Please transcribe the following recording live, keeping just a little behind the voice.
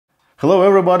Hello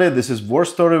everybody, this is War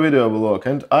Story Video Blog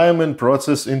and I am in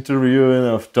process interviewing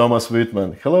of Thomas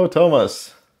Wittmann. Hello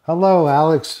Thomas. Hello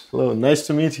Alex. Hello, nice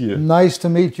to meet you. Nice to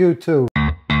meet you too.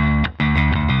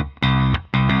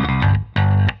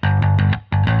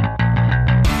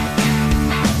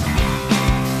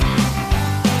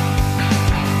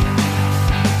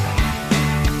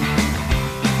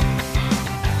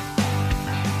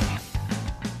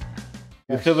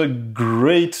 You have a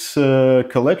great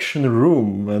collection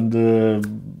room and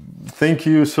thank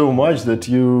you so much that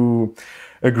you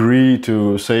agree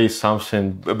to say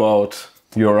something about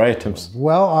your items.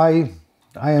 Well, I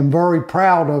am very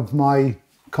proud of my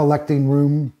collecting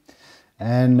room,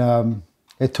 and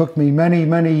it took me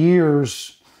many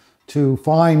years to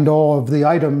find all of the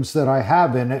items that I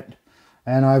have in it,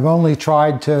 and I've only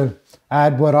tried to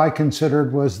add what I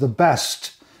considered was the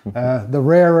best, the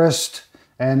rarest,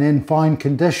 and in fine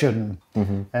condition.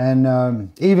 And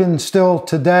even still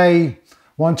today,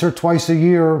 once or twice a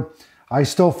year, I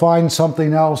still find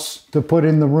something else to put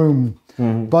in the room.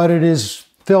 But it is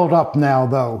filled up now,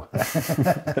 though.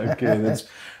 Okay, that's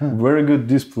very good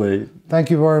display.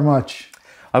 Thank you very much.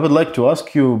 I would like to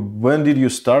ask you, when did you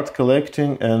start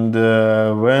collecting and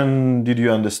when did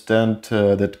you understand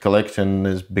that collecting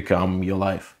has become your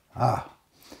life?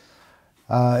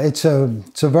 It's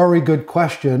a very good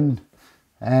question.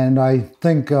 And I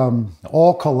think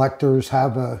all collectors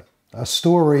have a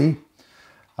story.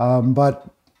 But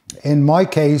in my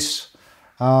case,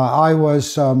 I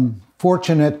was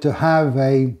fortunate to have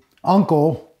an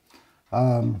uncle,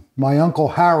 my Uncle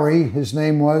Harry, his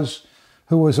name was,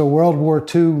 who was a World War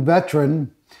II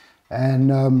veteran.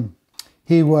 And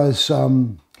he was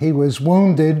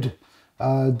wounded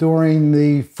during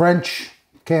the French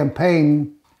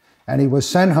campaign, and he was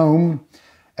sent home.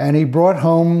 And he brought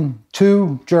home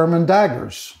 2 German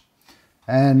daggers.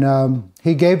 And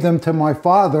he gave them to my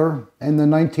father in the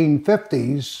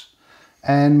 1950s.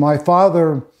 And my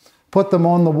father put them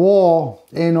on the wall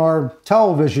in our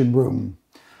television room.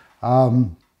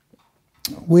 I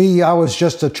was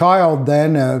just a child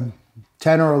then,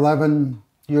 10 or 11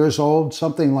 years old,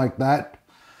 something like that.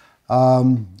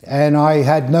 And I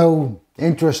had no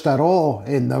interest at all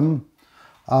in them.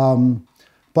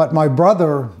 But my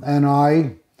brother and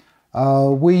I,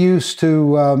 we used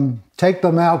to take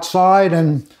them outside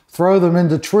and throw them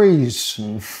into trees.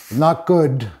 Not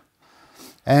good.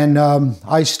 And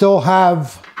I still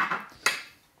have,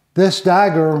 this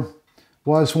dagger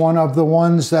was one of the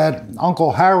ones that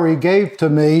Uncle Harry gave to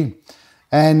me.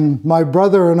 And my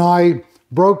brother and I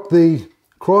broke the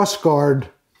crossguard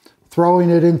throwing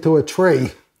it into a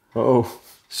tree. Oh.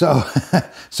 So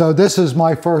this is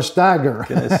my first dagger.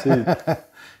 Can I see it?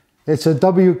 It's a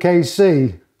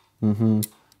WKC.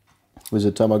 With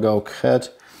a tomahawk head.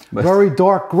 Very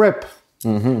dark grip.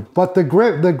 But the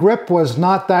grip was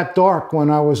not that dark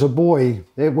when I was a boy.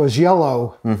 It was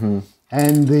yellow.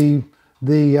 And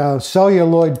the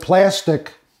celluloid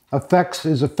plastic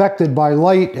is affected by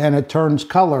light and it turns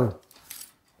color.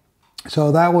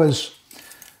 So that was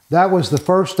the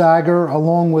first dagger,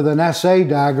 along with an SA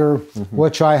dagger,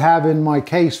 which I have in my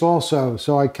case also.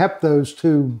 So I kept those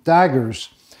 2 daggers.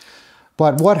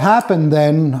 But what happened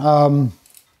then,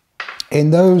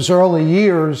 in those early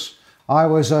years, I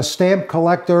was a stamp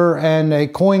collector and a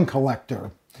coin collector.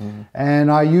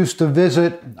 And I used to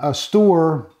visit a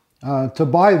store to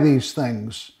buy these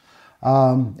things.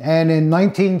 And in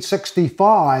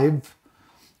 1965,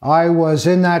 I was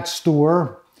in that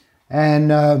store, and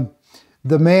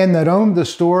the man that owned the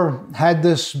store had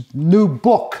this new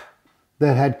book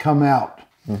that had come out.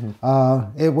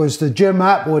 It was the Jim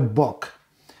Atwood book.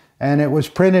 And it was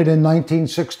printed in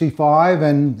 1965,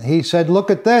 and he said,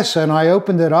 "Look at this." And I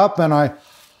opened it up, and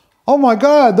oh my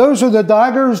God, those are the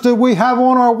daggers that we have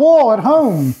on our wall at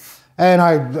home. And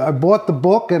I bought the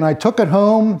book, and I took it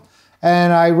home,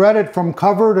 and I read it from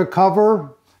cover to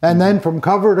cover, and then from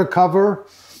cover to cover.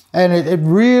 And it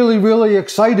really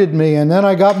excited me. And then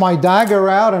I got my dagger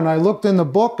out, and I looked in the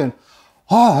book, and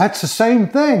oh, that's the same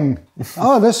thing.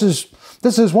 Oh, this is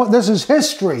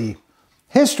history.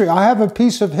 History. I have a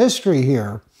piece of history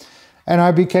here. And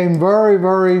I became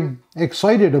very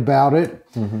excited about it.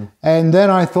 And then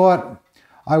I thought,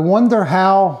 I wonder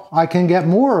how I can get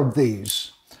more of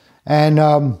these. And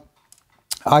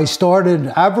I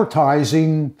started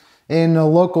advertising in a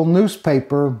local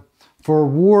newspaper for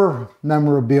war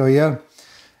memorabilia.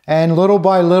 And little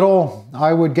by little,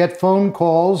 I would get phone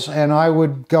calls, and I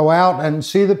would go out and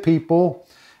see the people.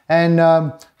 And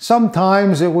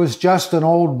sometimes it was just an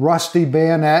old rusty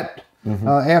bayonet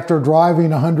after driving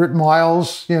 100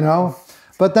 miles, you know.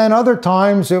 But then other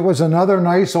times it was another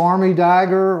nice Army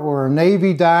dagger or a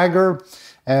Navy dagger.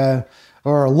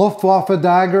 or a Luftwaffe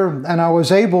dagger, and I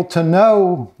was able to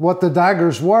know what the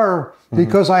daggers were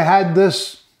because I had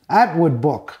this Atwood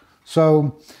book.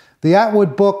 So the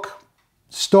Atwood book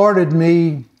started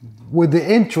me with the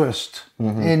interest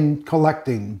in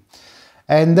collecting.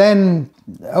 And then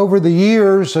over the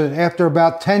years, after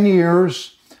about 10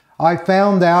 years, I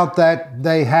found out that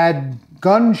they had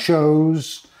gun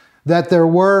shows, that there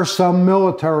were some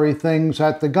military things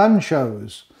at the gun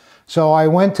shows. So I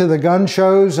went to the gun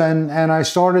shows and I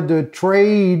started to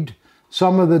trade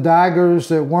some of the daggers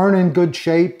that weren't in good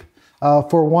shape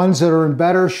for ones that are in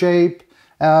better shape.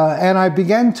 And I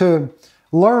began to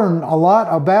learn a lot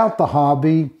about the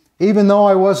hobby, even though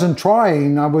I wasn't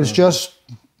trying, I was just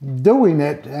doing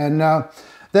it. And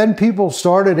then people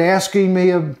started asking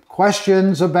me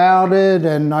questions about it,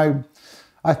 and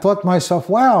I thought to myself,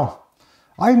 wow,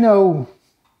 I know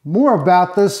more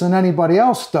about this than anybody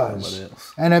else does.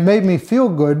 And it made me feel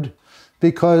good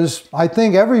because I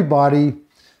think everybody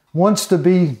wants to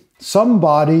be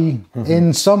somebody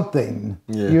in something,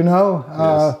 you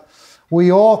know?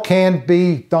 We all can't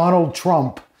be Donald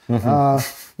Trump.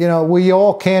 You know, we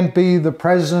all can't be the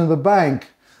president of the bank.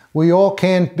 We all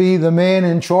can't be the man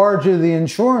in charge of the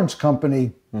insurance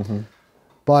company.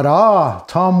 But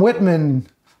Tom Wittmann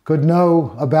could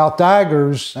know about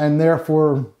daggers and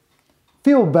therefore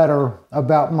feel better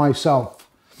about myself.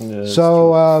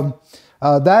 So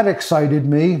that excited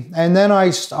me. And then I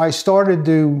started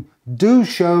to do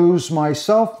shows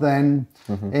myself then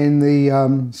in the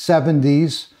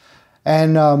 70s.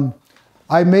 And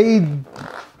I made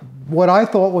what I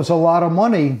thought was a lot of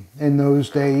money in those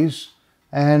days.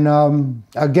 And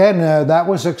again, that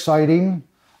was exciting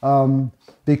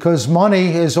because money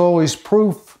is always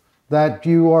proof that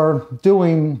you are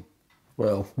doing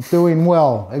well. Doing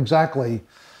well, exactly.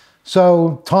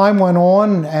 So time went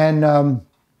on, and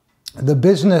the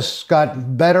business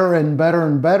got better and better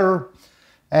and better.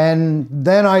 And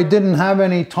then I didn't have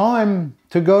any time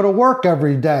to go to work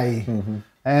every day.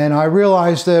 And I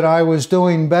realized that I was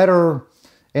doing better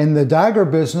in the dagger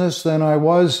business than I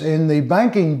was in the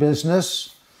banking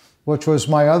business, which was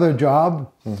my other job.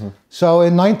 So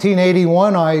in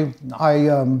 1981,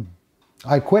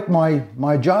 I quit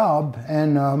my job,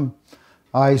 and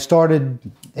I started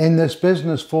in this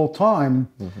business full time.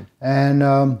 And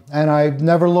I've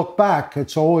never looked back.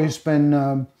 It's always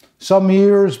been some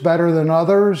years better than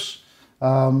others,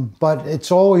 but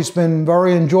it's always been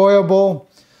very enjoyable.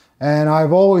 And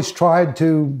I've always tried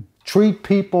to treat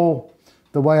people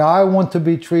the way I want to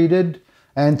be treated,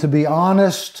 and to be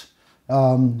honest.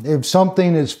 If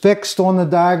something is fixed on the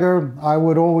dagger, I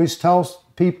would always tell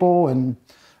people, and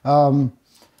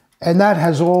that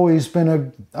has always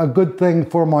been a good thing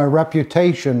for my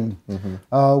reputation,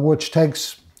 which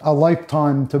takes a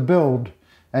lifetime to build,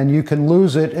 and you can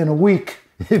lose it in a week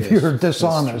if you're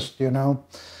dishonest, you know.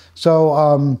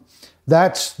 So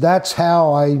that's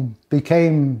how I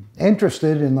became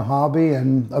interested in the hobby,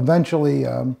 and eventually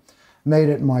made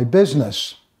it my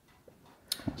business.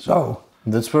 So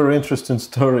that's very interesting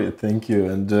story. Thank you.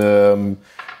 And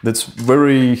that's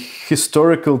very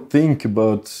historical thing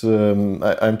about.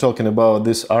 I'm talking about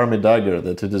this army dagger.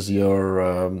 That it is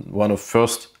your one of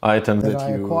first items that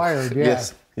I you acquired. Yeah,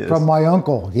 yes, from my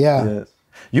uncle. Yeah. Yes.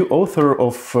 You author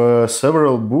of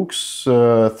several books,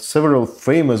 several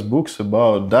famous books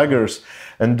about daggers.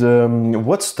 And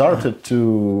what started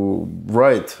to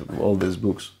write all these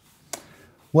books?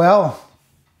 Well,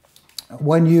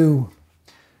 when you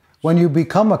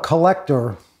become a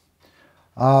collector,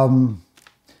 and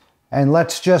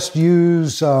let's just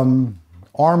use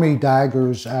army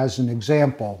daggers as an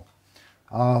example.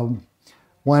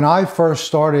 When I first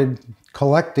started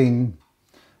collecting,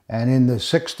 and in the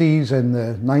 60s and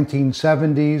the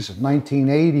 1970s,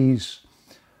 1980s,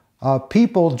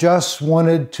 people just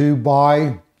wanted to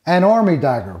buy an army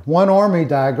dagger, one army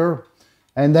dagger,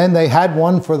 and then they had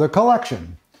one for the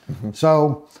collection.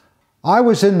 So I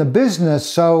was in the business,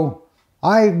 so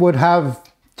I would have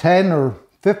 10 or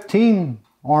 15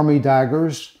 army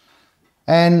daggers,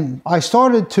 and I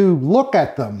started to look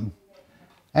at them,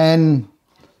 and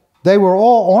they were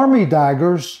all army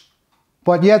daggers,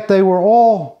 but yet they were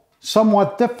all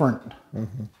somewhat different.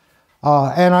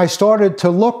 And I started to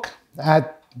look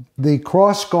at the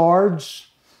cross guards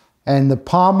and the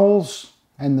pommels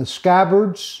and the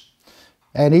scabbards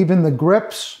and even the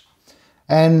grips.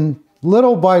 And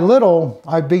little by little,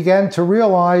 I began to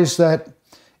realize that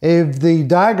if the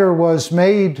dagger was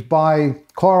made by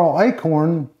Carl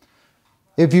Eichhorn,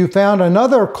 if you found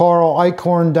another Carl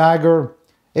Eichhorn dagger,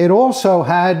 it also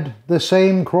had the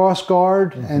same cross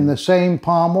guard and the same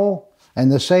pommel and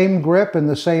the same grip and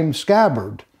the same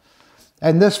scabbard.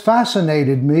 and this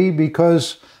fascinated me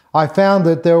because I found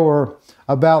that there were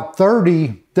about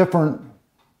 30 different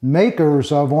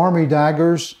makers of Army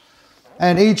daggers,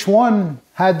 and each one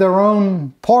had their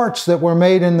own parts that were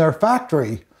made in their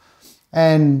factory.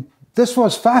 And this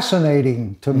was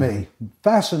fascinating to me,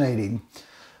 fascinating.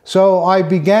 So I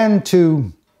began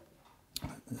to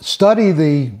study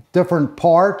the different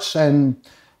parts and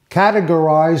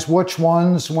categorize which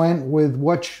ones went with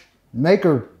which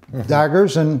maker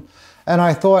daggers. And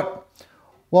I thought,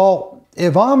 well,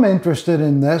 if I'm interested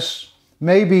in this,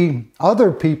 maybe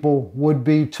other people would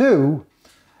be too.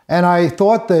 And I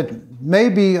thought that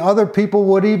maybe other people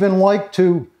would even like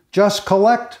to just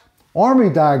collect Army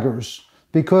daggers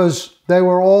because they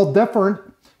were all different.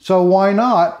 So why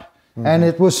not? And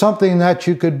it was something that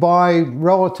you could buy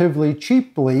relatively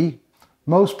cheaply.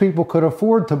 Most people could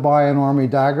afford to buy an Army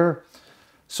dagger.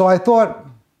 So I thought,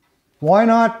 why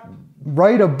not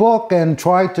write a book and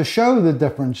try to show the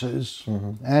differences?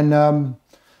 And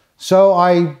so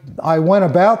I went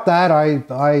about that.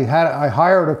 I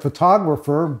hired a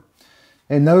photographer.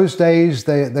 In those days,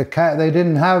 they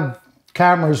didn't have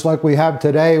cameras like we have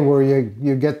today, where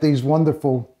you get these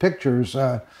wonderful pictures.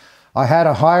 I had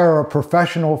to hire a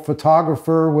professional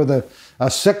photographer with a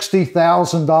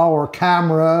 $60,000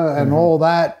 camera and all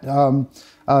that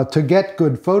to get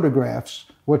good photographs,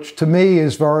 which to me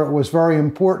was very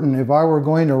important. If I were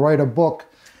going to write a book,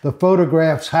 the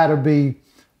photographs had to be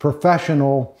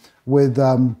professional with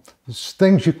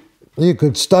things you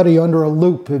could study under a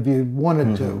loop if you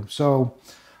wanted to. So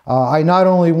I not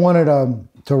only wanted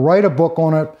to write a book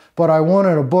on it, but I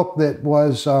wanted a book that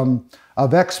was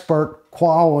of expert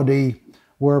quality,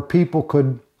 where people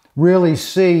could really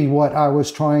see what I was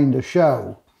trying to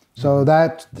show. So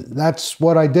that's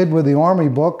what I did with the Army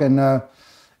book, and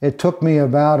it took me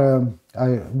about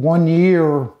 1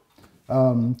 year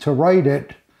to write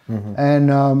it,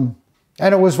 and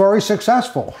it was very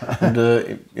successful. And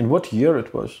in what year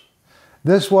it was?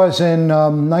 This was in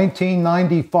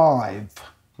 1995.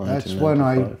 That's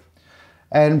when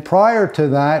and prior to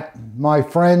that, my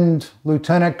friend,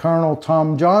 Lieutenant Colonel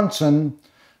Tom Johnson,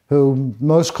 who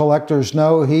most collectors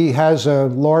know, he has a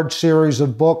large series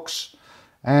of books.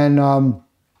 And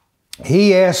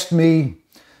he asked me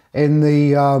in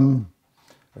the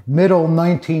middle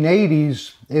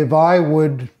 1980s if I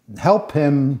would help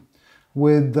him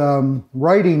with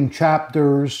writing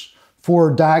chapters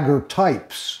for dagger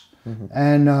types.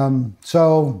 And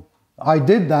so I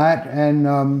did that,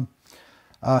 and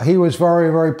he was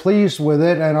very, very pleased with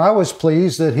it, and I was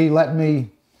pleased that he let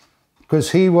me, because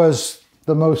he was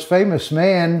the most famous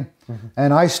man,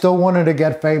 and I still wanted to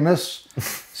get famous.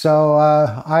 So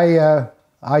I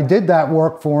did that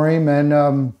work for him,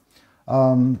 and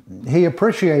he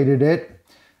appreciated it.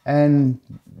 And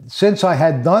since I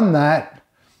had done that,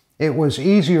 it was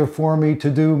easier for me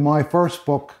to do my first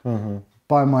book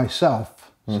by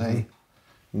myself. See?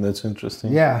 That's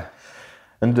interesting. Yeah.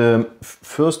 And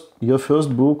your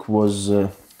first book was the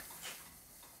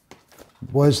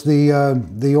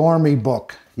Army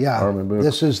book. Yeah, Army book.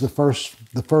 This is the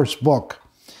first book,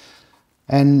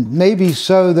 and maybe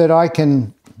so that I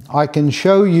can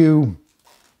show you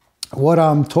what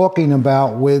I'm talking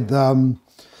about with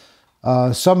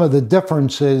some of the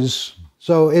differences.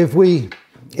 So if we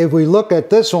look at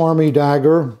this Army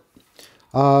dagger,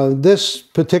 this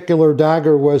particular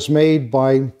dagger was made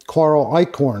by Carl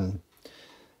Eichhorn.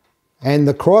 And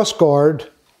the crossguard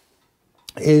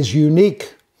is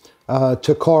unique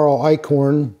to Carl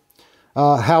Eichhorn.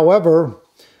 However,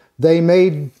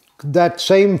 that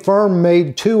same firm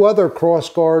made 2 other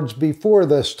crossguards before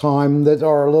this time that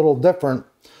are a little different.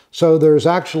 So there's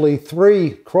actually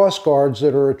 3 crossguards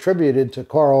that are attributed to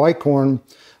Carl Eichhorn,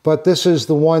 but this is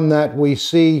the one that we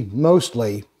see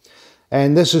mostly.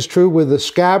 And this is true with the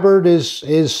scabbard is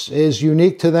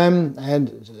unique to them,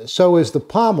 and so is the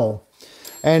pommel.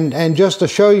 And just to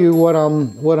show you what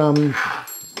I'm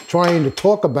trying to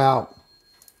talk about,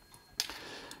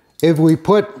 if we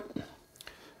put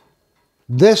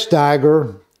this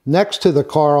dagger next to the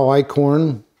Carl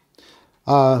Eichhorn,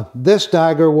 this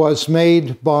dagger was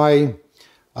made by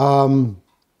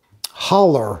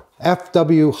Holler,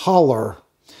 F.W. Holler.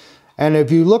 And if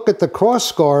you look at the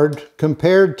crossguard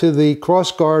compared to the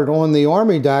crossguard on the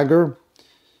Army dagger,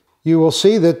 you will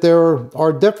see that there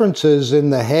are differences in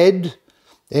the head,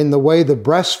 in the way the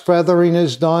breast feathering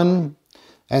is done,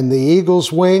 and the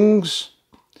eagle's wings.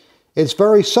 It's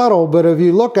very subtle, but if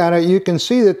you look at it, you can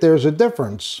see that there's a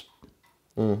difference.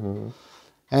 And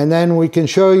then we can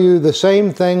show you the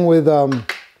same thing with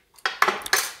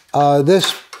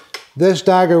this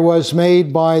dagger was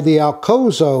made by the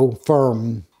Alcozo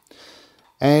firm.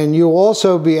 And you'll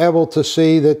also be able to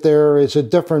see that there is a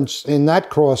difference in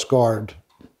that crossguard.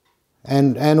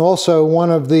 And also one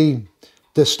of the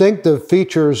distinctive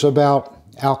features about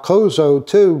Alcozo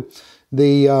too,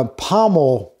 the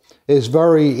pommel is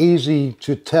very easy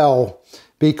to tell,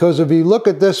 because if you look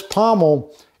at this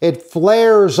pommel, it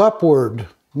flares upward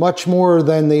much more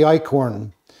than the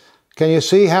Eichhorn. Can you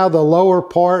see how the lower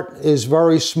part is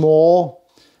very small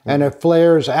and it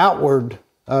flares outward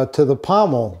to the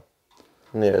pommel?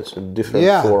 Yeah, it's a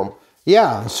different form.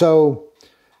 Yeah, so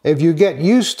if you get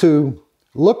used to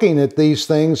looking at these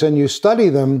things and you study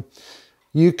them,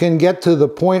 you can get to the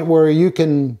point where you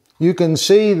can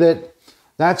see that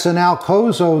that's an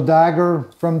Alcozo dagger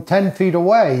from 10 feet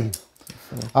away.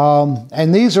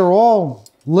 And these are all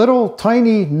little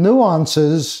tiny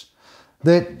nuances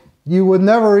that you would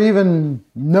never even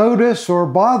notice or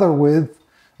bother with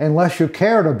unless you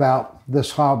cared about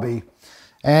this hobby.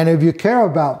 And if you care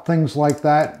about things like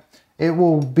that, it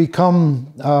will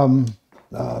become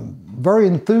very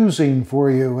enthusing for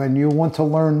you, and you want to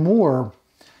learn more.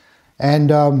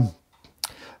 And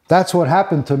that's what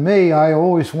happened to me. I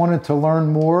always wanted to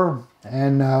learn more,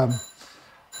 and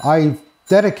I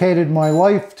dedicated my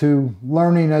life to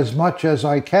learning as much as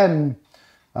I can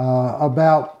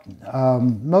about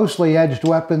mostly edged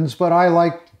weapons, but I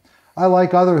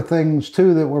like other things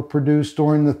too that were produced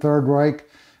during the Third Reich.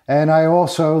 And I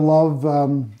also love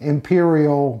German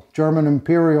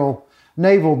Imperial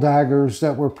naval daggers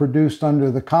that were produced under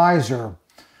the Kaiser.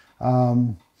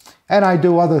 And I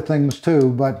do other things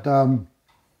too, but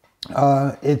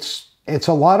it's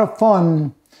a lot of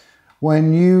fun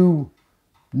when you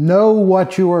know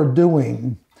what you are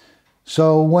doing.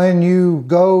 So when you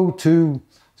go to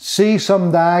see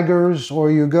some daggers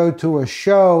or you go to a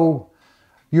show,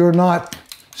 you're not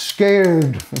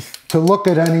scared to look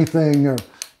at anything, or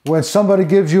when somebody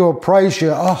gives you a price,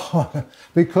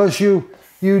 because you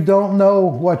don't know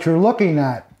what you're looking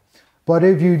at. But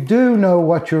if you do know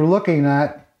what you're looking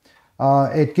at,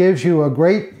 it gives you a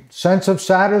great sense of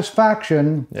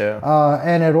satisfaction.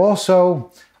 And it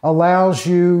also allows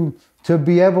you to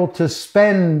be able to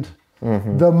spend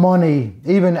the money,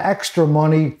 even extra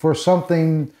money, for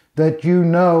something that you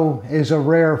know is a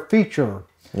rare feature.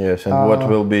 Yes, and what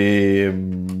will be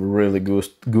really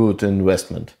good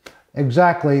investment.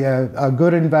 Exactly, a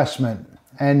good investment.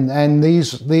 And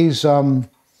these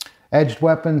edged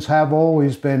weapons have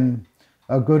always been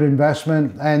a good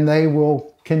investment, and they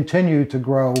will continue to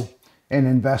grow in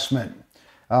investment.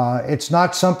 It's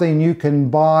not something you can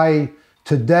buy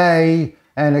today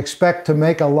and expect to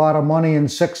make a lot of money in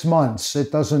 6 months.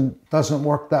 It doesn't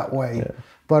work that way. Yeah.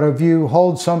 But if you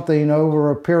hold something over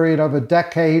a period of a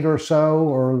decade or so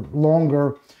or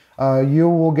longer, you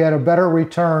will get a better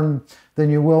return than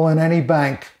you will in any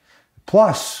bank.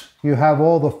 Plus, you have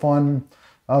all the fun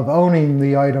of owning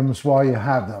the items while you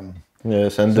have them.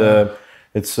 Yes, and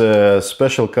it's a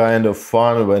special kind of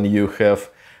fun when you have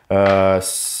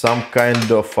some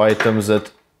kind of items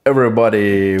that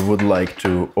everybody would like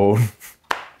to own.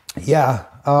 Yeah.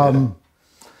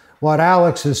 What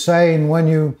Alex is saying, when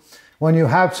you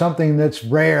have something that's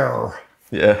rare,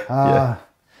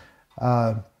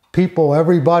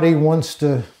 everybody wants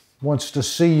to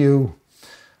see you.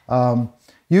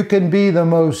 You can be the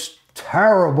most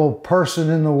terrible person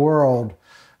in the world,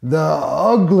 the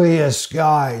ugliest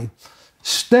guy,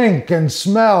 stink and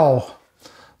smell,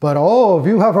 but if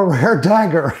you have a rare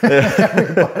dagger,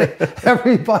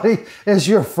 everybody is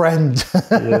your friend.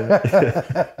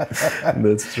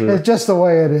 That's true. It's just the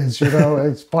way it is,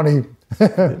 It's funny.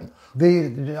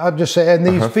 I'll just say, and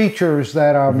these features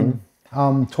that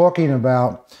I'm talking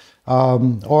about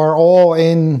are all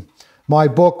in my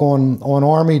book on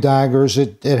Army daggers.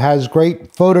 It has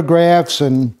great photographs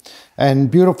and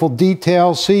beautiful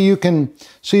details. You can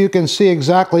see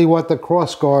exactly what the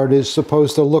crossguard is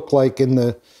supposed to look like in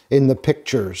the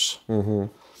pictures.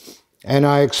 And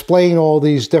I explain all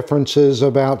these differences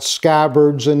about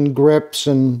scabbards and grips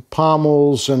and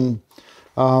pommels, and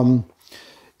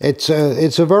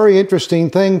it's a very interesting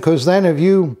thing, because then if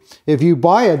you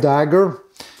buy a dagger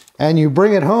and you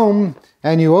bring it home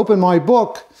and you open my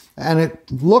book and it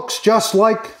looks just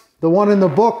like the one in the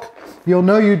book, you'll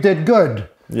know you did good.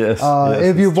 Yes.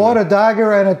 If you bought a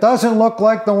dagger and it doesn't look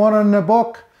like the one in the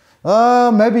book,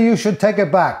 maybe you should take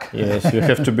it back. Yes, you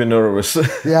have to be nervous.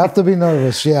 You have to be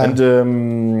nervous, yeah.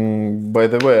 And by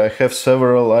the way, I have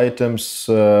several items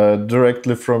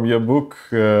directly from your book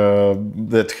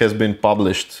that has been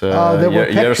published they were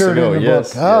years pictured ago. in the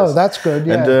Yes, book. Oh, yes. that's good,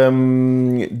 yeah.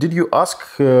 And did you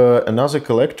ask another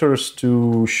collectors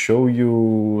to show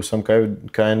you some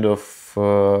kind of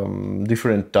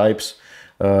different types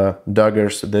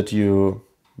daggers that you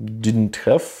didn't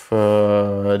have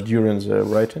during the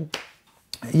writing?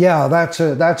 Yeah, that's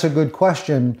a good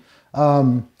question.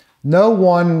 No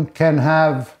one can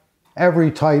have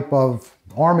every type of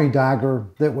Army dagger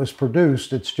that was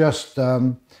produced. It's just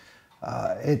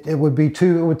it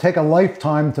would take a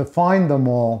lifetime to find them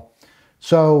all.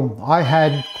 So I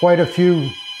had quite a few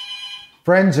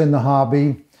friends in the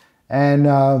hobby, and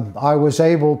I was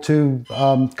able to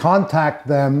contact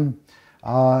them,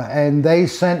 and they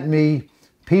sent me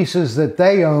pieces that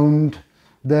they owned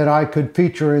that I could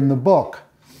feature in the book.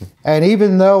 And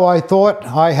even though I thought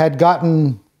I had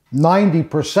gotten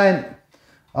 90%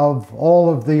 of all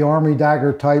of the Army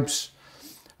dagger types,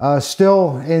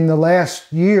 still in the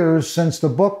last years since the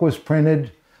book was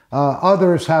printed,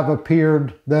 others have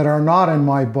appeared that are not in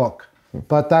my book.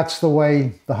 But that's the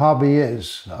way the hobby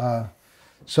is.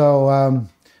 So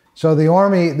the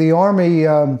Army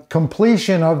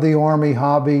completion of the Army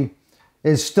hobby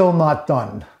is still not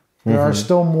done. There are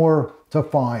still more to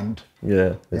find.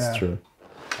 Yeah, that's true.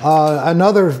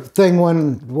 Another thing,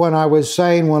 when I was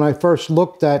saying, when I first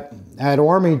looked at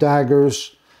Army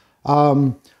daggers,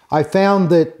 I found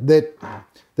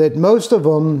that most of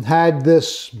them had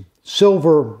this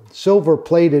silver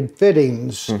plated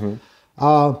fittings,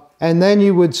 and then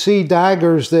you would see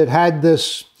daggers that had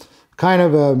this kind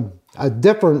of a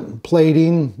different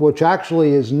plating, which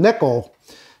actually is nickel.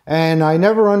 And I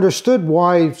never understood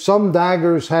why some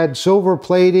daggers had silver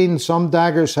plating, some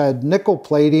daggers had nickel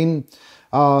plating.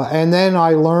 And then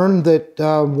I learned that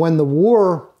when the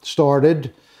war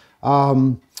started,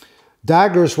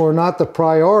 daggers were not the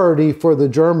priority for the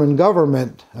German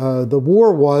government. The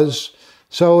war was,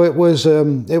 so it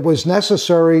was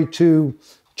necessary to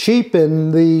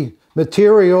cheapen the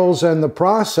materials and the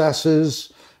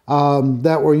processes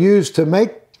that were used to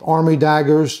make Army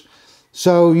daggers.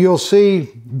 So you'll see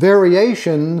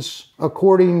variations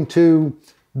according to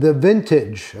the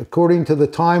vintage, according to the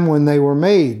time when they were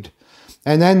made.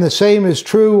 And then the same is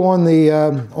true on the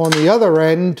other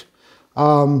end.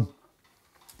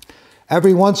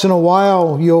 Every once in a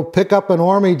while, you'll pick up an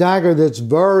Army dagger that's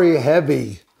very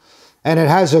heavy, and it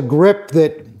has a grip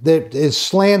that is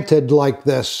slanted like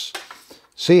this.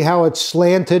 See how it's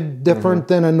slanted, different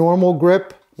than a normal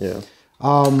grip? Yeah.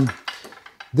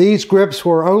 These grips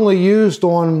were only used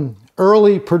on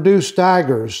early produced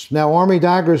daggers. Now, Army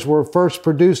daggers were first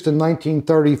produced in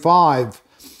 1935.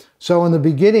 So in the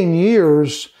beginning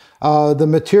years, the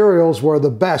materials were the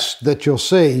best that you'll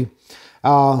see.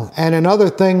 And another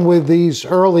thing with these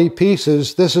early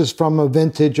pieces, this is from a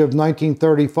vintage of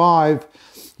 1935,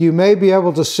 you may be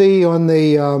able to see on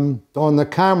the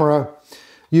camera,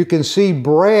 you can see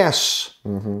brass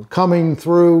coming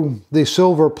through the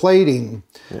silver plating.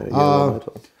 Yeah,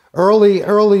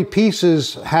 early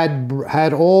pieces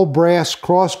had all brass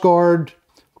crossguard,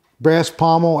 brass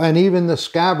pommel, and even the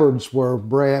scabbards were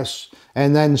brass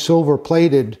and then silver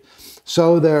plated.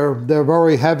 So they're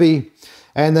very heavy,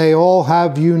 and they all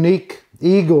have unique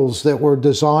eagles that were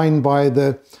designed by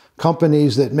the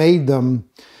companies that made them.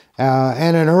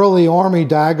 And an early Army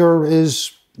dagger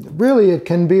is really, it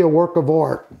can be a work of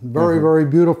art. Very, very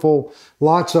beautiful.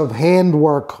 Lots of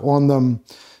handwork on them.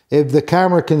 If the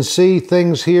camera can see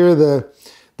things here,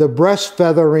 the breast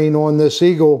feathering on this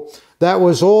eagle, that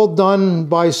was all done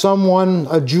by someone,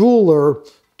 a jeweler,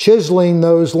 chiseling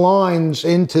those lines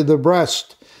into the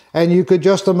breast. And you could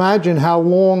just imagine how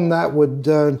long that would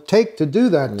take to do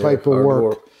that type of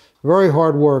work. Very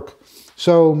hard work.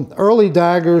 So early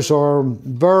daggers are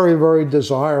very, very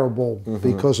desirable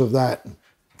because of that.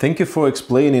 Thank you for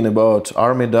explaining about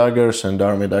Army daggers and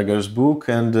Army daggers book.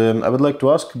 And I would like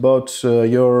to ask about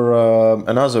your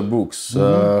another books.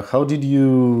 How did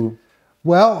you...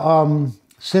 Well,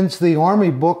 since the Army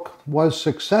book was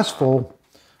successful,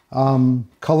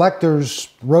 collectors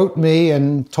wrote me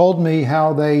and told me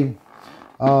how they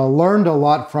learned a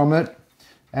lot from it,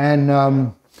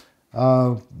 and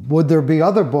would there be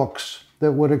other books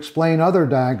that would explain other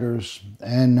daggers.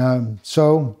 And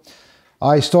so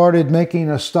I started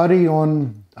making a study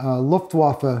on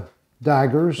Luftwaffe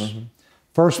daggers,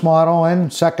 first model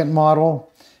and second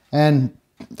model, and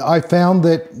I found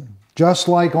that just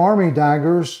like Army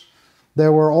daggers,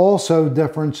 there were also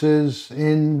differences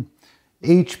in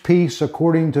each piece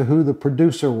according to who the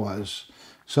producer was.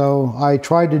 So I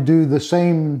tried to do the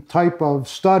same type of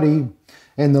study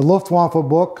in the Luftwaffe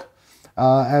book,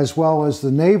 as well as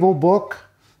the Naval book,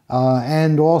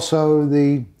 and also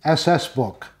the SS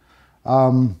book.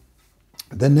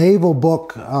 The Naval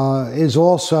book is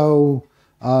also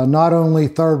not only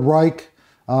Third Reich,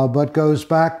 but goes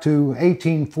back to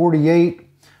 1848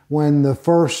 when the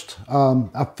first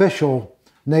official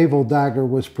naval dagger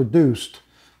was produced.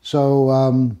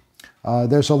 So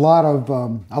there's a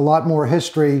lot more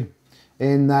history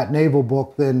in that naval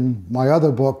book than my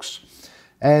other books.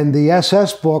 And the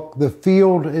SS book, the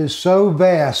field is so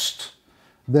vast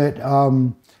that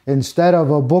instead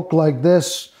of a book like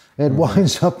this, it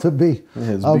winds up to be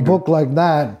a book like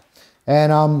that.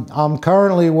 And I'm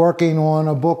currently working on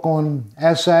a book on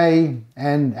SA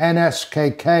and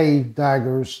NSKK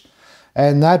daggers,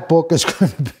 and that book is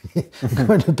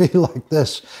going to be like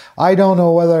this. I don't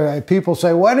know whether people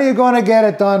say, "When are you going to get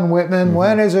it done, Wittmann?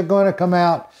 When is it going to come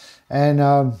out?" And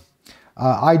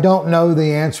I don't know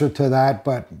the answer to that,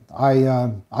 but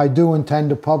I do intend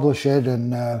to publish it,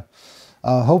 and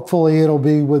hopefully it'll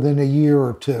be within a year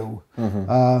or two.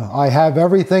 I have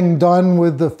everything done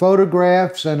with the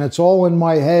photographs, and it's all in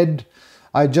my head.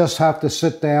 I just have to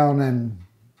sit down and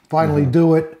finally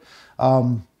do it.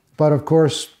 But of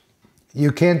course,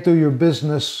 you can't do your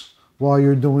business while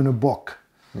you're doing a book.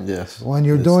 Yes. When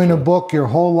you're doing a book, your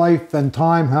whole life and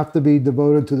time have to be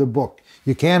devoted to the book.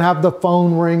 You can't have the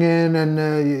phone ringing, and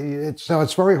it's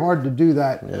very hard to do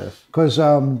that. Yes. Because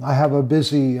I have a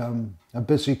busy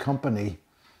company.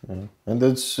 Yeah. And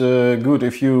that's good.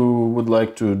 If you would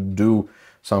like to do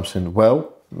something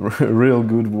well, real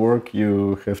good work,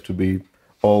 you have to be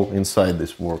all inside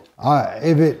this work.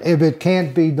 If it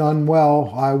can't be done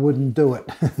well, I wouldn't do it.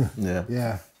 Yeah.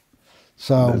 Yeah.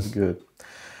 So that's good.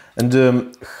 And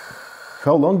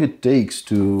how long it takes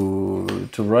to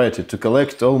write it, to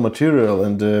collect all material,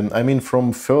 and I mean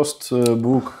from first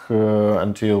book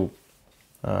until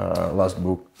last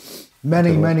book?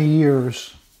 Many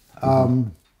years.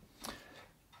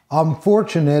 I'm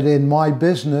fortunate in my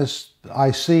business.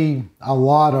 I see a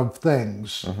lot of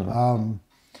things.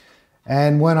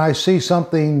 And when I see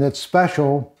something that's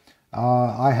special,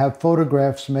 I have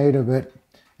photographs made of it,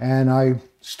 and I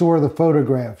store the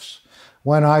photographs.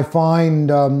 When I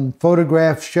find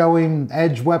photographs showing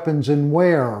edge weapons in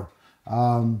wear,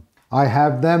 I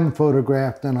have them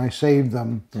photographed and I save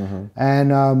them.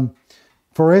 And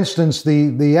for instance,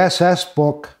 the SS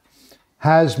book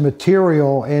has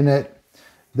material in it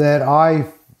that I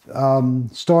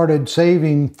started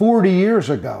saving 40 years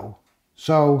ago.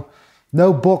 So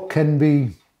no book can be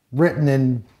written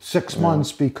in 6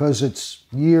 months because it's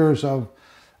years of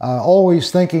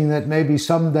always thinking that maybe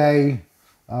someday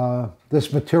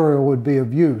this material would be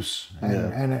of use,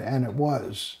 and it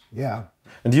was, yeah.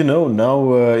 And you know,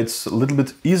 now it's a little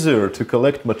bit easier to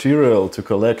collect material, to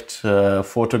collect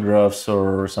photographs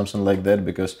or something like that,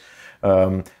 because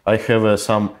I have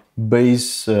some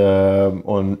base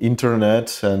on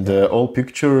internet, and all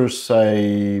pictures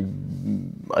I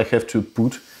have to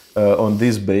put on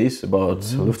this base about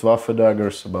Luftwaffe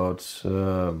daggers, about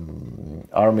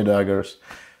army daggers.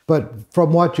 But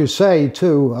from what you say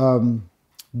too,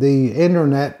 the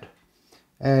internet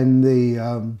and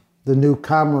the new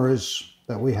cameras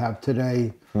that we have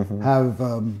today have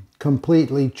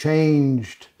completely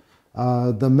changed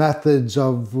the methods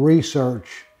of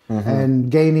research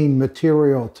and gaining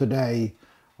material today.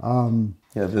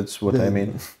 Yeah, that's what I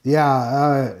mean.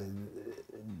 Yeah,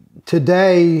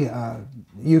 today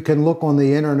you can look on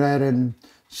the internet and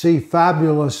see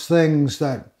fabulous things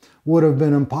that would have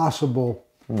been impossible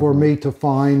for me to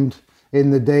find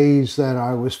in the days that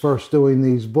I was first doing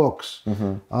these books.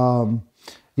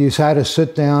 You just had to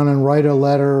sit down and write a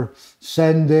letter,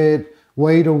 send it,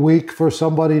 wait a week for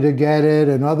somebody to get it,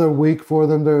 another week for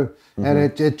them to, and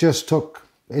it just took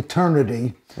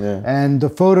eternity. Yeah. And to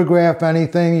photograph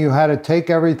anything, you had to take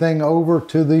everything over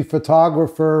to the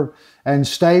photographer and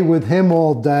stay with him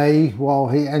all day while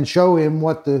and show him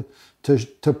what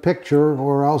to picture,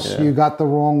 or else you got the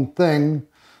wrong thing.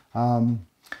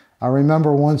 I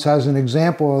remember once, as an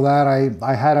example of that,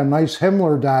 I had a nice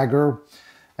Himmler dagger,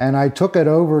 and I took it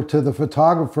over to the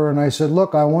photographer and I said,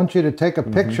 "Look, I want you to take a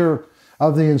picture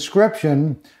of the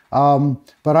inscription,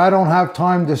 but I don't have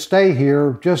time to stay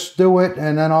here. Just do it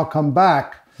and then I'll come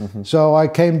back." So I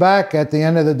came back at the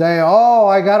end of the day. "Oh,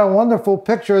 I got a wonderful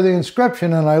picture of the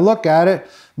inscription," and I look at it.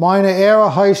 "Meine Ehre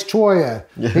heißt Treue."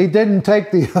 He didn't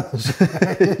take the others.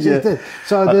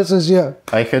 So this is,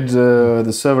 I had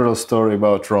the several story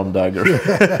about Rom dagger.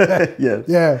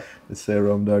 Yeah. It's a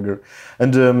Rom dagger.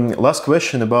 And last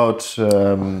question about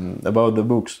the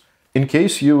books. In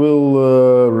case you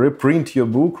will reprint your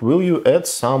book, will you add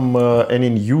some any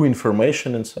new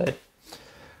information inside?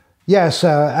 Yes,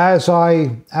 as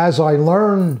I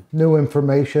learn new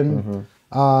information,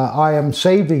 I am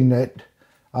saving it.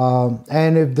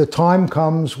 And if the time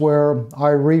comes where I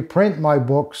reprint my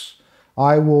books,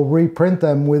 I will reprint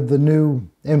them with the new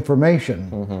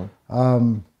information.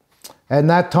 And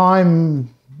that time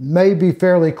may be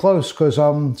fairly close because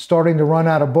I'm starting to run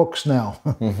out of books now.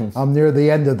 I'm near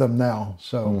the end of them now.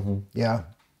 So, yeah.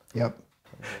 Yep.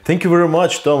 Thank you very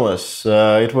much, Thomas.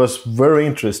 It was very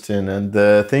interesting, and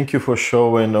thank you for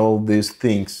showing all these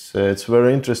things. It's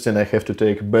very interesting. I have to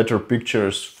take better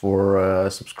pictures for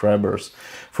subscribers,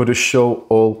 for to show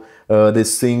all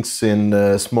these things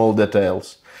in small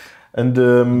details. And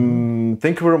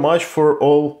thank you very much for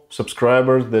all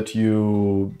subscribers that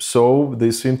you saw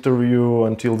this interview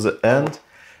until the end.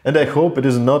 And I hope it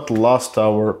is not last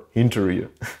our interview.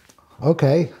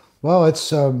 Okay. Well,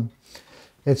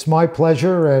 it's my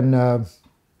pleasure, and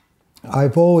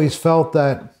I've always felt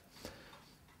that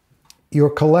your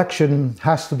collection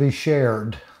has to be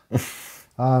shared.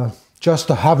 Just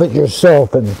to have it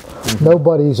yourself and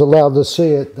nobody's allowed to see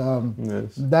it,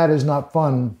 Yes. that is not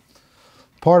fun.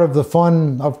 Part of the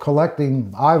fun of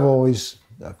collecting, I've always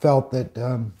felt that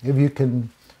if you can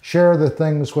share the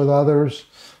things with others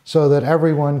so that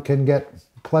everyone can get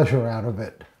pleasure out of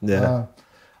it. Yeah.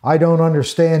 I don't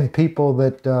understand people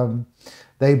that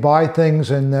they buy things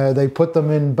and they put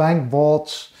them in bank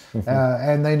vaults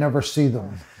and they never see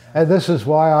them. And this is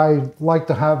why I like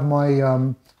to have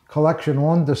my collection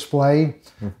on display.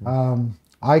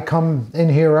 I come in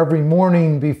here every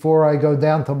morning before I go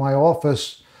down to my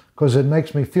office because it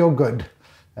makes me feel good.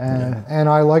 And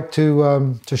I like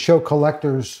to show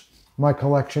collectors my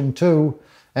collection too.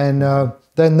 And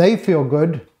then they feel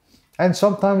good. And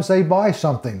sometimes they buy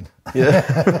something. Yeah,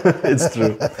 it's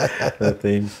true. The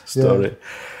thing, story.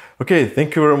 Yeah. Okay,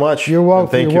 thank you very much. You're welcome.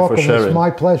 Thank you welcome. for sharing. It's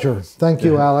my pleasure. Thank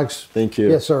you, Alex. Thank you.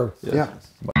 Yes, sir. Yeah. Yeah.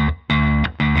 Bye.